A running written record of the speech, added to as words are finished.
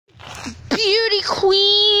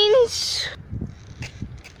queens.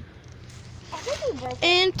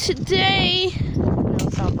 And today, no,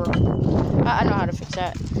 it's not broken. I know how to fix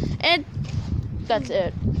that. And that's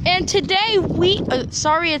it. And today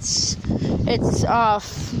sorry, it's phone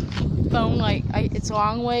it's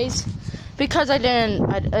long ways because I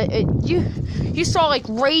didn't. You saw like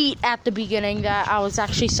right at the beginning that I was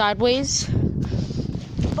actually sideways.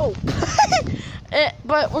 Oh,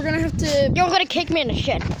 but we're gonna have to. You're gonna kick me in the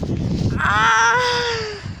shit.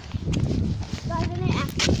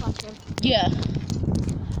 Yeah.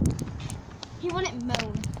 He wanted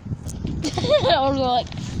moan. I was like,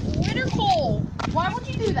 winter cold. Why would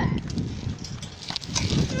you do that?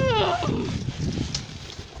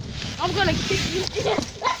 I'm gonna kick you in.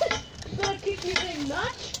 I'm gonna kick you in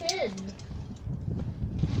the chin.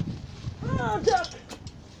 Oh, duck.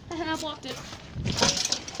 And I blocked it.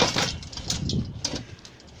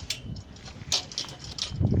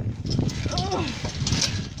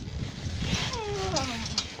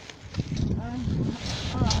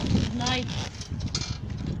 Nice.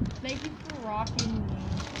 Thank you for rocking me.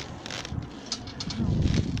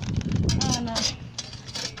 Oh no.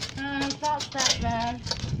 It's not that bad.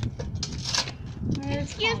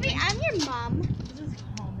 Excuse me, I'm your mom. This is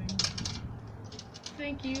calming.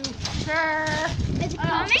 Thank you. Sure. Is it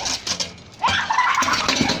coming?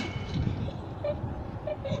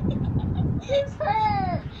 This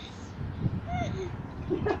hurts.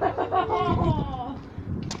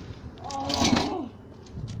 Oh.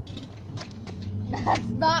 That's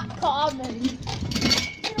not common.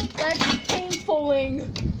 That's painfuling.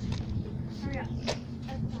 Hurry up.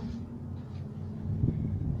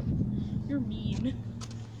 You're mean.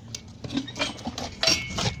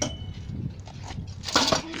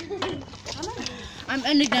 I'm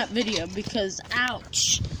ending that video because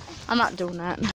ouch. I'm not doing that.